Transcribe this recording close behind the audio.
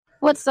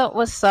What's up?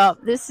 What's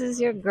up? This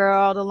is your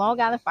girl, the Long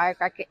Island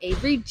Firecracker,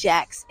 Avery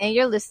Jax, and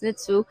you're listening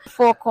to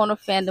Four Corner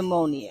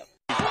Fandemonium.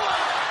 It's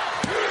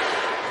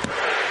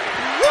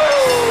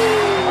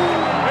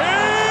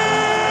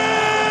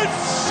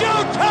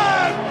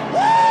showtime!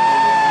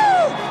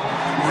 Woo!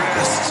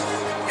 Rest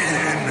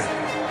in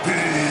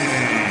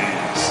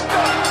peace.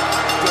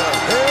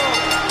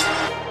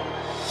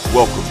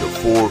 Welcome to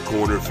Four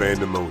Corner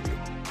Fandemonium.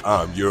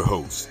 I'm your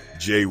host,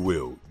 Jay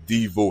Will,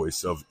 the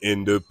voice of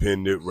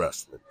independent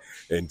wrestling.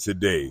 And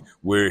today,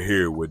 we're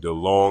here with the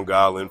Long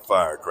Island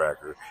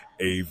Firecracker,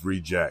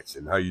 Avery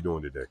Jackson. How you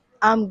doing today?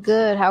 I'm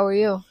good. How are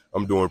you?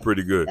 I'm doing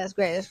pretty good. That's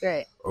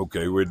great.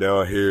 Okay, we're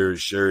down here in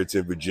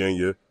Sheraton,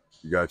 Virginia.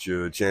 You got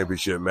your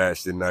championship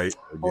match tonight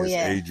against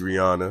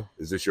Adriana.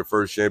 Is this your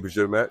first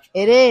championship match?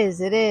 It is.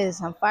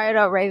 I'm fired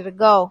up, ready to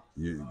go.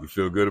 You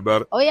feel good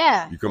about it? Oh,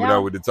 yeah. You coming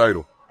out with the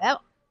title? Yep.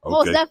 Okay.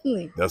 Most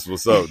definitely. That's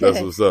what's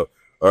up.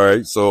 All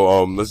right,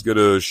 so let's get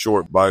a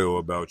short bio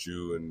about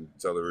you and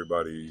tell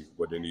everybody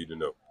what they need to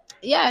know.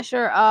 Yeah,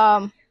 sure.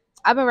 I've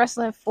been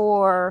wrestling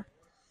for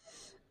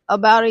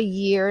about a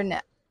year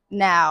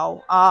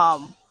now.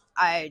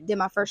 I did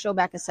my first show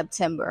back in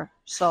September,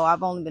 so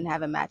I've only been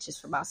having matches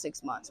for about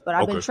 6 months. But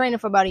I've been training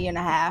for about a year and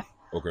a half.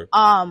 Okay.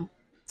 I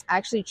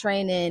actually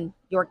train in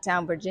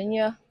Yorktown,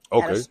 Virginia,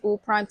 at a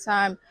school,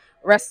 Primetime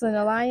Wrestling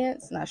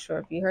Alliance. Not sure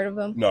if you heard of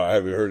them. No, I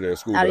haven't heard of that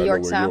school. Out of I know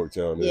Yorktown. where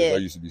Yorktown is. Yeah. I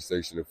used to be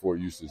stationed in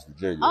Fort Eustis,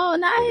 Virginia. Oh,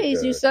 nice.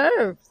 And, you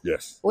served.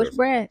 Yes. Which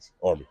branch?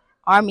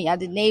 Army. I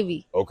did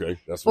Navy. Okay,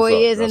 that's 4 what's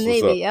years up. in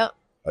Navy. Yep.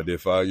 I did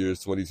 5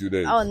 years, 22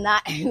 days. Oh,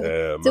 nice.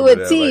 To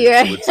a T,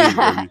 right? To a T,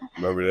 baby.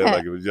 Remember that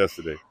like it was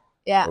yesterday.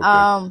 Yeah.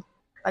 Okay.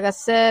 Like I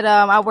said,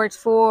 I worked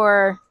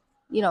for,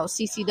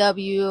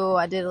 CCW.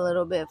 I did a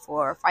little bit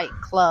for Fight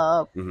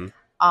Club.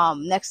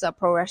 Mm-hmm. Next Up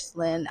Pro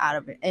Wrestling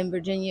in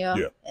Virginia.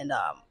 Yeah. And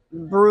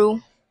Brew,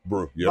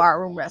 yep.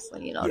 Barroom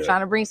Wrestling.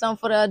 Trying to bring something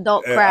for the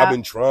adult And crowd. I've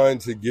been trying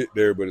to get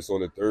there, but it's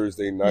on a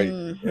Thursday night,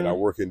 and I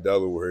work in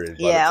Delaware. And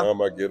by the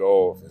time I get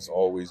off, it's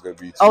always going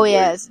to be too late.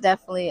 It's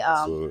definitely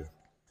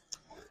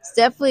it's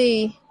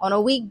definitely on a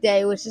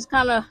weekday, which is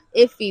kind of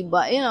iffy,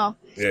 but Yeah,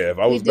 if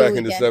I was back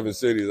in the 7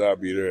 cities, I'd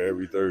be there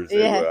every Thursday.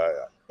 Yeah,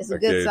 but it's a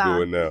good can't time.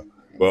 do it now.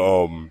 But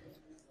all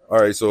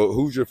right. So,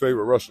 who's your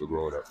favorite wrestler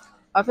growing up?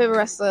 My favorite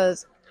wrestler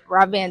is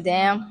Rob Van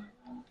Dam.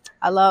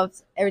 I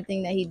loved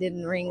everything that he did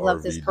in the ring.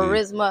 Loved his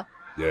charisma.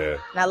 Yeah.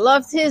 And I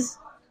loved his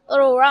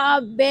little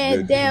Rob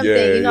Van Dam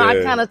thing.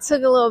 I kind of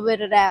took a little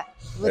bit of that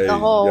with the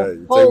whole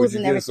pose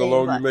and everything. So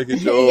long but... you make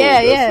it your own.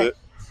 Yeah. It.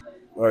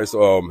 All right.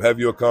 So, have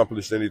you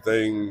accomplished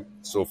anything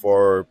so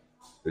far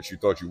that you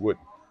thought you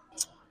wouldn't?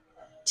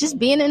 Just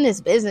being in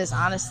this business,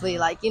 honestly,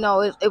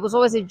 it was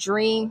always a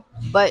dream,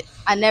 but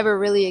I never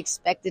really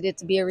expected it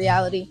to be a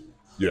reality.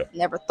 Yeah.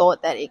 Never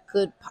thought that it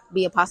could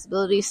be a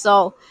possibility.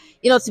 So,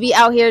 to be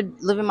out here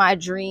living my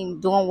dream,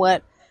 doing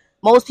what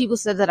most people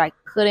said that I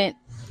couldn't,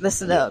 that's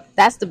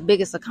the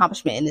biggest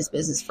accomplishment in this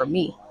business for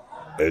me.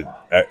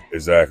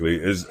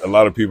 Exactly. A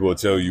lot of people will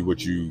tell you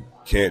what you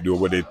can't do or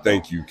what they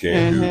think you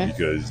can't do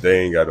because they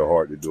ain't got the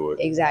heart to do it.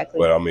 Exactly.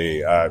 But I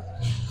mean, a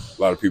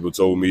lot of people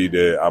told me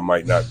that I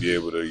might not be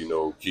able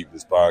to, keep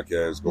this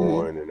podcast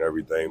going and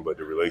everything, but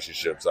the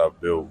relationships I've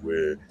built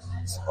with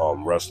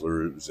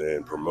wrestlers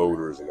and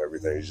promoters and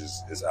everything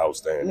is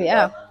outstanding.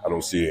 Yeah. I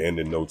don't see it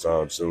ending no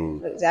time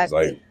soon.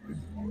 Exactly.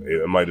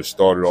 It might have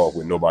started off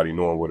with nobody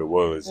knowing what it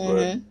was,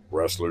 but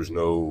wrestlers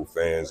know,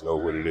 fans know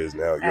what it is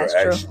now. That's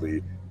You're true.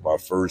 actually my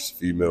first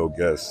female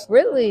guest.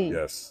 Really?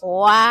 Yes.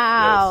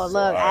 Wow. Yes.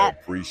 Look, I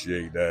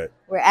appreciate that.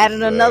 We're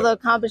adding another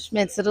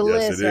accomplishment to the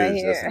list right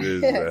here. Yes, it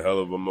is. It's a hell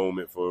of a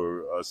moment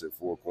for us at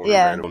Four Corner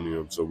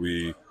Fandemonium. So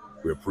we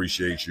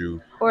appreciate you,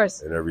 of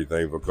course, and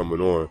everything for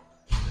coming on.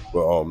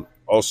 But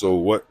also,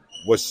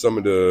 what's some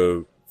of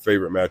the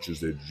favorite matches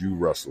that you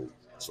wrestled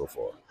so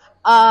far?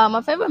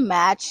 My favorite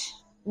match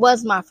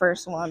was my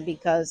first one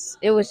because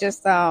it was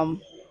just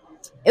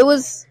it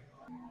was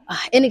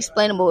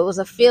inexplainable. It was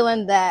a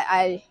feeling that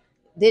I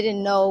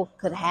didn't know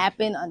could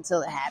happen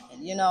until it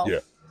happened. Yeah.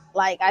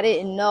 Like I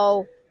didn't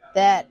know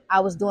that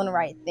I was doing the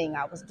right thing.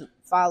 I was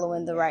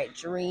following the right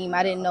dream.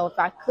 I didn't know if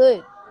I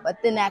could, but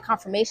then that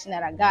confirmation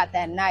that I got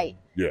that night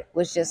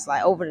was just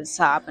like over the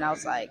top, and I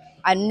was like,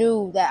 I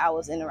knew that I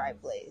was in the right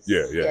place.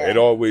 Yeah. It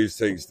always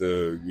takes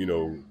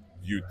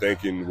you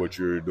thinking what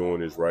you're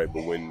doing is right,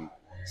 but when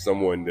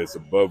someone that's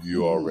above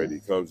you already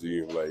comes to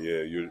you and like,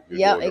 you're doing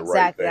the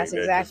right thing. That's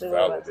exactly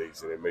that just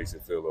validates and it makes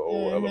it feel a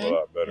whole hell of a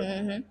lot better.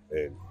 And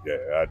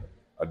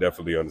I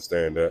definitely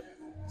understand that.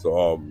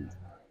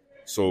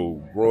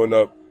 So growing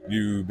up,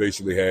 you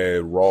basically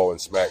had Raw and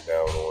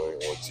SmackDown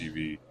on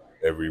TV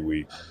every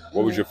week.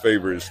 What was your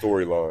favorite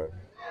storyline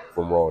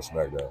from Raw and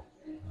SmackDown?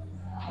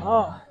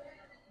 Oh,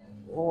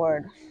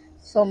 Lord.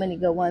 So many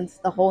good ones.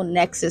 The whole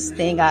Nexus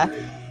thing.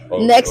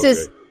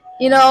 Nexus,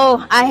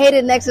 I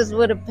hated Nexus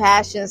with a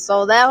passion.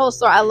 So that whole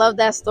story, I love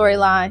that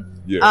storyline.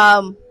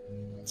 Yeah.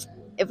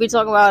 If we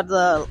talk about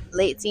the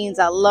late teens,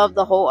 I love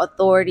the whole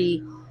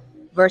Authority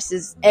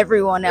versus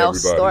everyone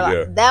else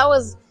storyline. Yeah. That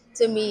was,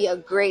 to me a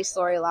great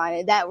storyline,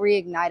 and that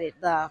reignited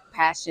the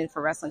passion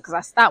for wrestling because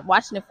I stopped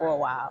watching it for a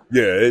while.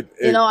 Yeah,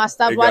 I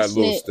stopped watching it. Got a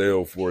little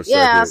stale for a second.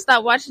 Yeah, I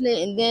stopped watching it,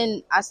 and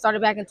then I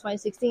started back in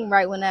 2016,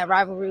 right when that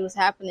rivalry was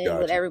happening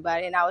with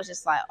everybody, and I was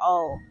just like,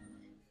 oh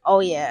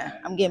yeah,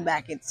 I'm getting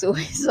back into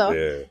it. So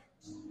yeah.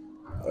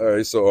 All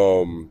right,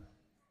 so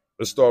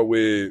let's start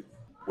with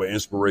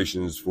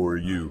inspirations for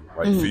you,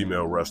 like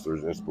female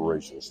wrestlers,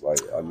 inspirations. Like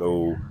I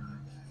know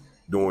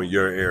during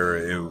your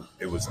era,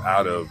 it was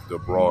out of the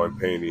bra and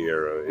panty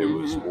era. It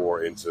was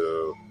more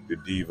into the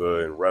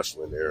diva and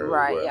wrestling era,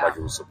 right? Like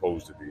it was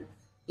supposed to be.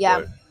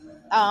 Yeah,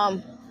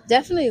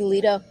 definitely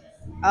Lita.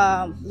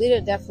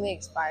 Lita definitely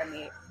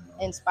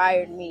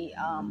inspired me.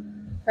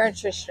 Her and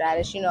Trish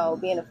Stratus,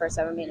 being the first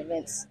ever main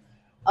events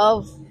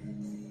of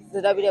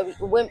the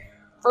WWE,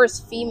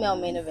 first female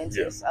main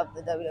eventers of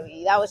the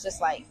WWE. That was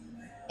just like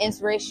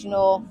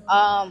inspirational.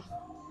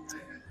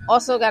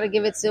 Also got to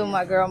give it to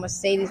my girl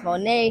Mercedes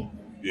Moné,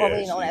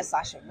 formerly known as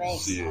Sasha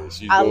Banks.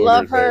 I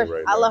love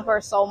her. I love her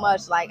so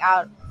much. Like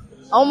I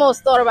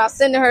almost thought about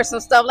sending her some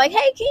stuff. Like,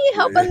 hey, can you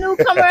help a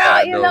newcomer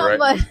out?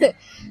 Right?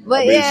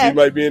 But she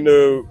might be in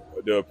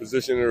the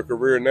position in her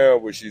career now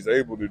where she's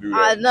able to do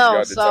that. I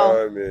know. She got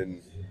the time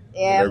and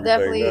I'm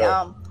definitely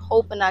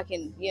hoping I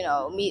can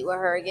meet with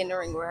her, get in the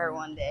ring with her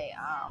one day.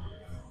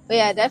 But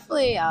yeah,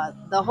 definitely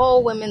the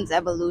whole women's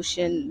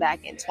evolution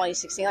back in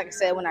 2016. Like I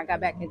said, when I got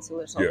back into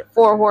it, so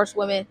 4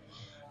 horsewomen,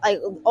 like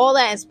all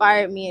that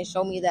inspired me and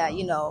showed me that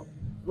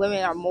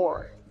women are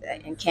more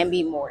and can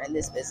be more in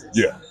this business.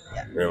 Yeah.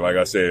 And like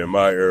I said, in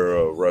my era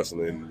of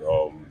wrestling,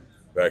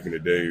 back in the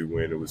day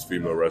when it was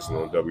female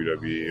wrestling on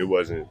WWE, it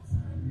wasn't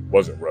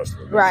wrestling.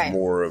 It was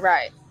more of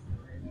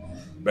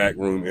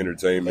backroom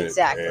entertainment.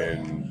 Exactly.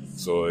 And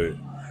so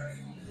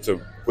to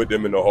put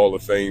them in the Hall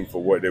of Fame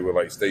for what they were,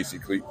 like Stacy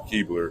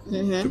Keibler,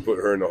 to put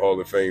her in the Hall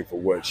of Fame for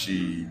what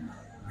she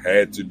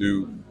had to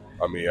do.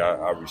 I mean,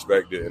 I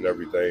respect it and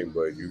everything,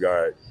 but you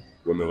got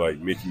women like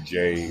Mickie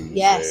James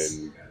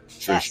and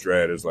Trish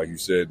Stratus, like you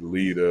said,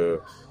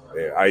 Lita,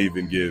 and I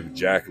even give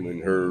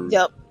Jacqueline her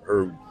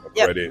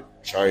credit.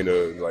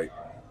 Chyna, like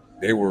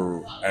they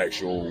were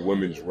actual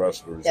women's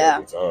wrestlers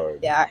at the time.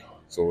 Yeah.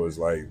 So it's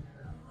like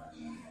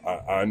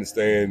I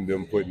understand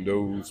them putting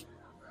those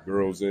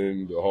girls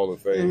in the Hall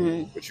of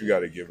Fame, but you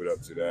got to give it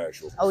up to the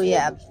actual. Oh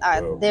yeah,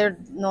 they're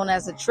known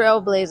as the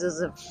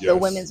trailblazers of the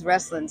women's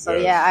wrestling. So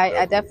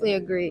I definitely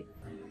agree.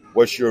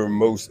 What's your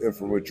most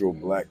influential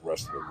black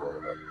wrestler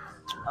growing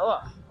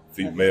up?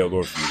 Male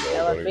or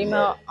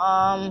female?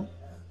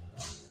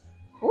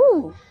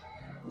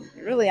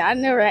 Really, I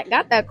never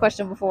got that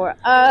question before.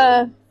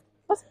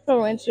 What's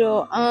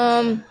influential?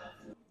 I'll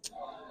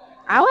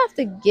have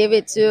to give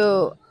it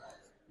to.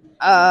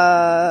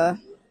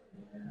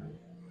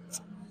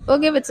 We'll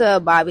give it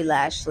to Bobby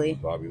Lashley.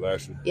 Bobby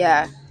Lashley?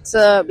 Yeah.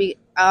 To be,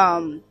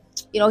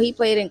 he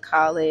played in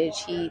college.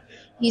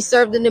 He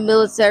served in the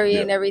military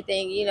and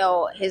everything.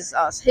 His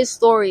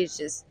story is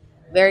just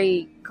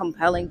very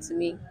compelling to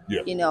me.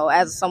 Yeah.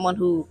 As someone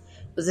who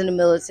was in the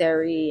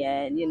military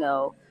and,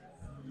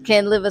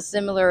 can live a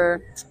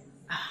similar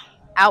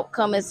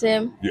outcome as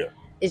him. Yeah.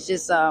 It's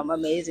just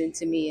amazing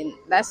to me. And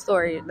that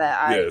story that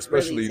I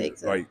especially really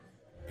take like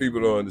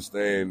people don't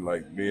understand,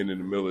 like being in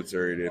the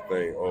military, they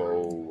think,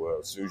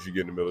 as soon as you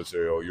get in the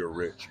military, you're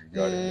rich. You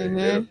got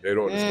it. They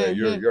don't understand.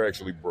 You're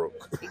actually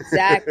broke.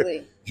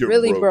 Exactly. You're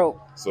really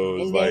broke. So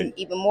it's and like then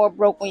even more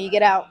broke when you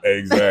get out.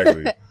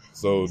 Exactly.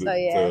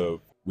 So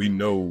we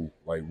know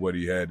like what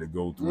he had to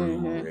go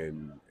through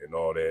and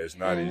all that. It's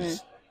not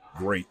as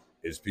great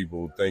as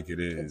people think it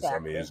is. Exactly. I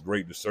mean, it's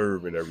great to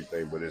serve and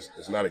everything, but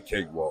it's not a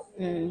cakewalk.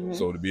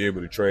 So to be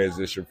able to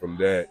transition from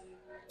that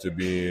to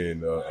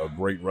being a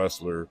great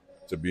wrestler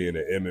to being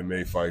an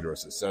MMA fighter, a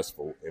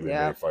successful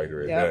MMA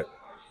fighter, and that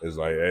is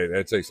like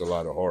that takes a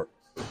lot of heart.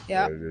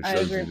 Yeah, it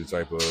shows you the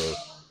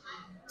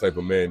type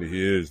of man that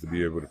he is to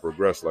be able to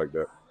progress like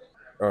that.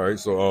 All right,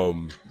 so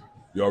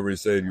you already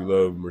said you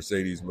love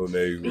Mercedes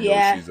Moné.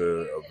 She's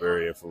a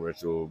very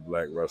influential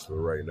black wrestler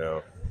right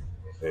now.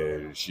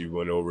 And she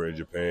went over in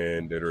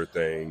Japan, did her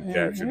thing,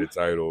 captured the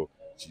title.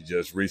 She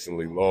just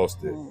recently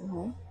lost it.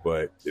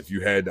 But if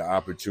you had the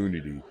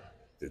opportunity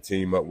to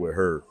team up with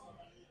her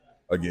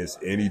against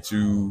any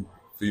 2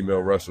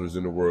 female wrestlers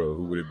in the world,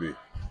 who would it be?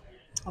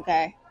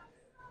 Okay.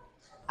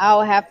 I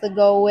would have to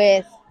go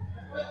with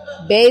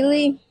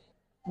Bayley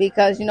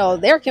because,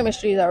 their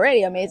chemistry is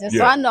already amazing. Yeah.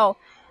 So I know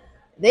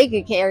they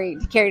could carry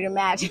the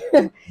match,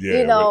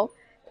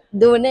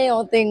 doing their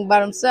own thing by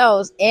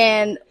themselves.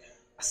 And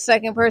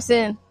second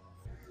person,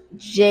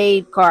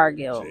 Jade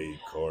Cargill.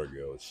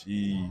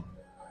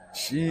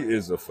 She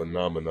is a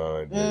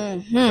phenomenon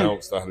that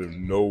bounced out of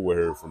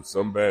nowhere from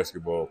some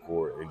basketball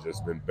court and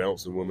just been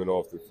bouncing women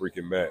off the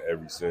freaking mat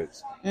ever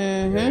since.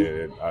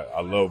 And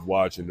I love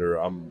watching her.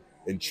 I'm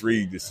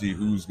intrigued to see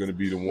who's going to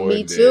be the one.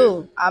 Me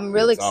too. I'm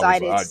really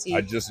excited to see.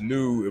 I just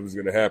knew it was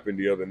going to happen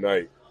the other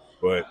night,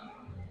 but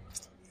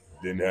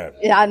didn't happen.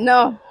 Yeah, I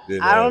know.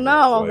 I don't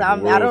know.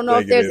 I don't know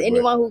if there's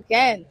anyone who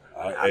can.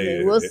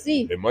 We'll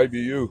see. It might be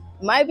you.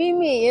 It might be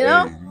me, you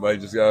know? Hey, you might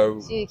just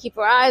gotta keep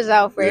her eyes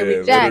out for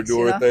Avery Jax. Let her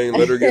do her thing.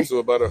 Let her get to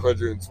about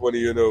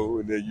 120, and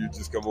then you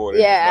just come on.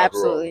 And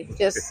absolutely.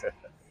 Just.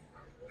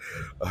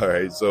 All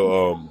right.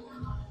 So,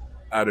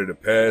 out of the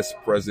past,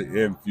 present,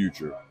 and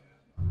future,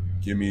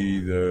 give me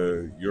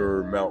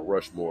your Mount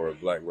Rushmore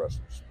of black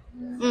wrestlers.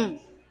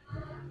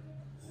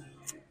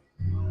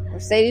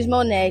 Mercedes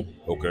Moné.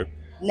 Okay.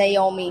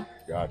 Naomi.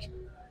 Gotcha.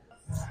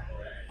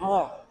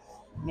 Oh,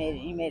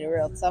 you made it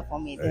real tough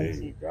on me,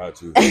 didn't you? Got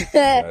to. You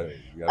gotta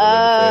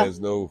let the fans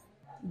know.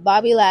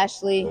 Bobby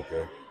Lashley.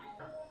 Okay.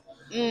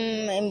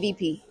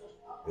 MVP.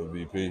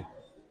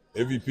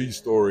 MVP's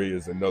story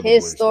is another.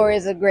 His story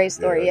is a great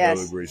story. Yes,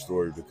 another great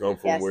story to come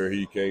from where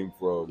he came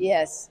from.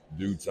 Yes,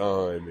 due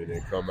time, and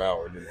then come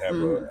out and then have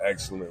an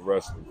excellent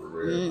wrestling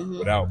career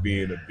without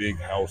being a big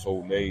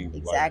household name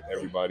like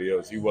everybody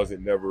else. He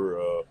wasn't never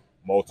a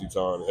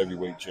multi-time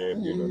heavyweight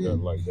champion or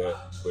nothing like that.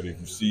 But if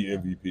you see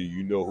MVP,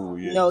 you know who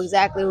he is. You know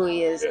exactly who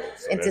he is,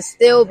 so and to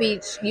still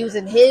be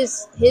using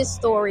his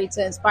story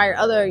to inspire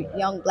other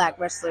young black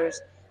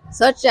wrestlers,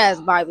 such as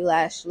Bobby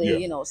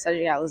Lashley,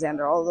 Cedric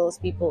Alexander, all those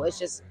people. It's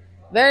just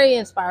very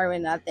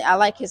inspiring. I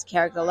like his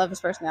character. I love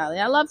his personality.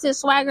 I loved his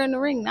swagger in the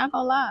ring. Not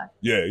gonna lie.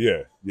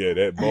 Yeah.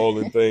 That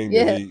balling thing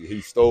that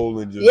he stole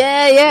and just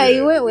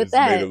he went with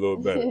that. Made it a little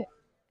better.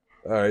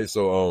 All right,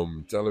 so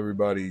tell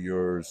everybody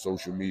your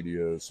social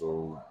media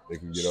so they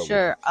can get up.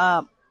 Sure.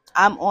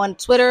 I'm on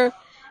Twitter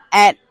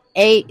at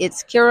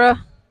it's Kira.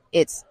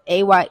 It's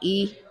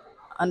AYE_.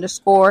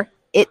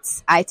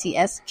 It's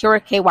ITS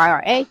Kira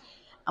KYRA.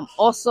 I'm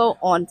also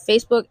on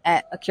Facebook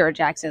at Akira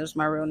Jackson, is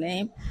my real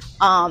name.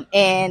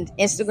 And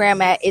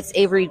Instagram at it's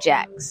Avery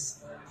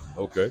Jax.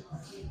 Okay.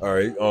 All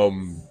right.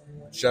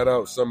 Shout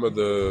out some of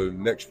the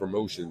next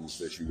promotions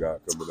that you got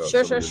coming up.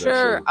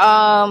 Sure.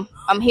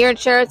 I'm here in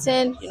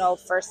Sheraton,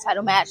 first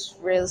title match.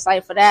 Really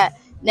excited for that.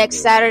 Next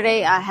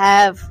Saturday, I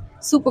have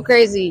Super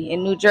Crazy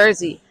in New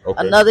Jersey.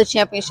 Okay. Another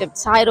championship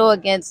title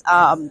against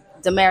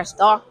Damaris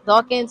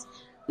Dawkins.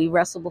 We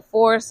wrestled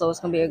before, so it's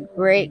going to be a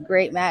great,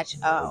 great match.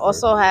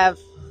 Also have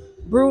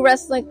Brew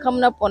Wrestling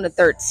coming up on the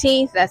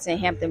 13th. That's in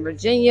Hampton,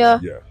 Virginia.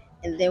 Yeah.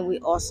 And then we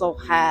also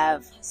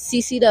have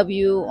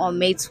CCW on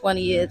May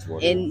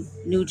 20th in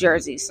New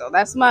Jersey. So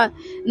that's my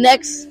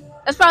next.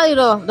 That's probably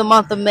the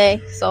month of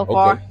May so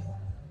far.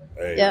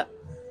 Hey, yep.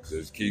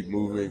 Just keep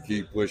moving,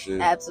 keep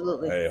pushing.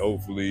 Absolutely. Hey,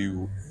 hopefully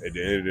at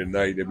the end of the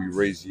night they'll be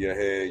raising your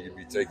hand. You'll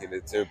be taking the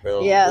 10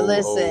 pounds. Yeah,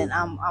 listen,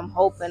 I'm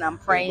hoping, I'm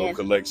praying.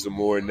 Go collect some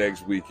more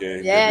next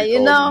weekend. Yeah,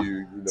 you know,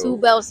 2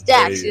 belts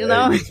Jax, Hey, 2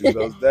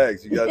 belts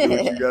Jax. You gotta do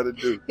what you gotta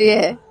do.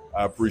 Yeah.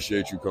 I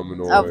appreciate you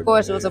coming on. Of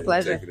course, it was a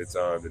pleasure. Taking the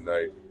time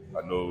tonight.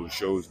 I know the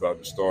show's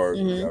about to start.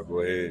 Y'all go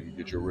ahead and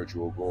get your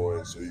ritual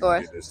going so you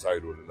can get this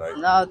title tonight.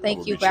 No,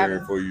 thank you, brother. I'm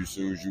cheering for you as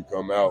soon as you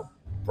come out.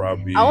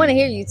 Probably. I want to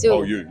hear you too.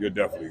 Oh, you're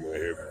definitely gonna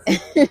hear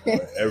me.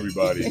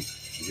 Everybody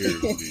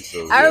hears me.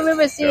 So I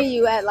remember seeing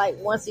you at like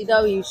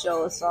 1CW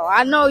shows, so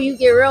I know you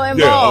get real involved.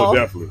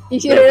 Yeah, oh, definitely. You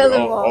get real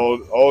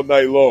involved all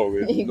night long.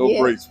 It's no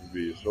breaks for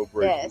me. It's no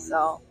breaks. Yeah,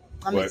 so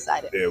I'm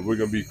excited. Yeah, we're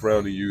gonna be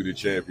crowning you the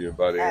champion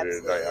by the end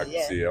of the night. I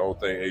can see it. I don't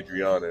think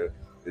Adriana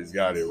has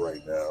got it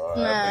right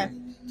now.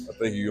 I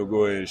think you're gonna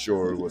go ahead and show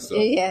her what's up.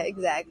 Yeah,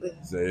 exactly.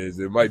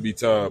 It might be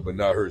time, but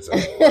not her time.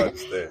 I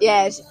understand.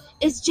 Yeah,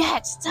 it's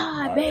Jack's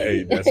time, baby.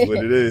 Hey, that's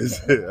what it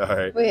is. All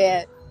right.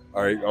 Yeah.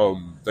 All right.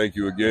 Thank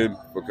you again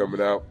for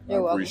coming out.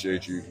 You're welcome.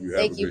 Appreciate you.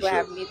 Thank you for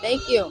having me.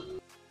 Thank you.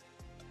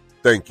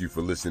 Thank you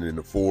for listening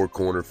to Four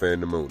Corner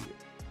Fandemonium.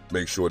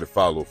 Make sure to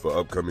follow for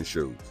upcoming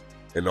shows.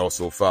 And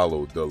also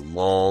follow the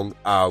Long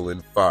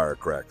Island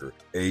Firecracker,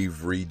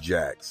 Avery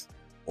Jax,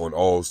 on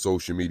all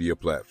social media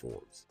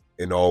platforms.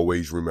 And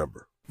always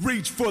remember,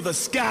 reach for the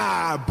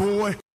sky, boy.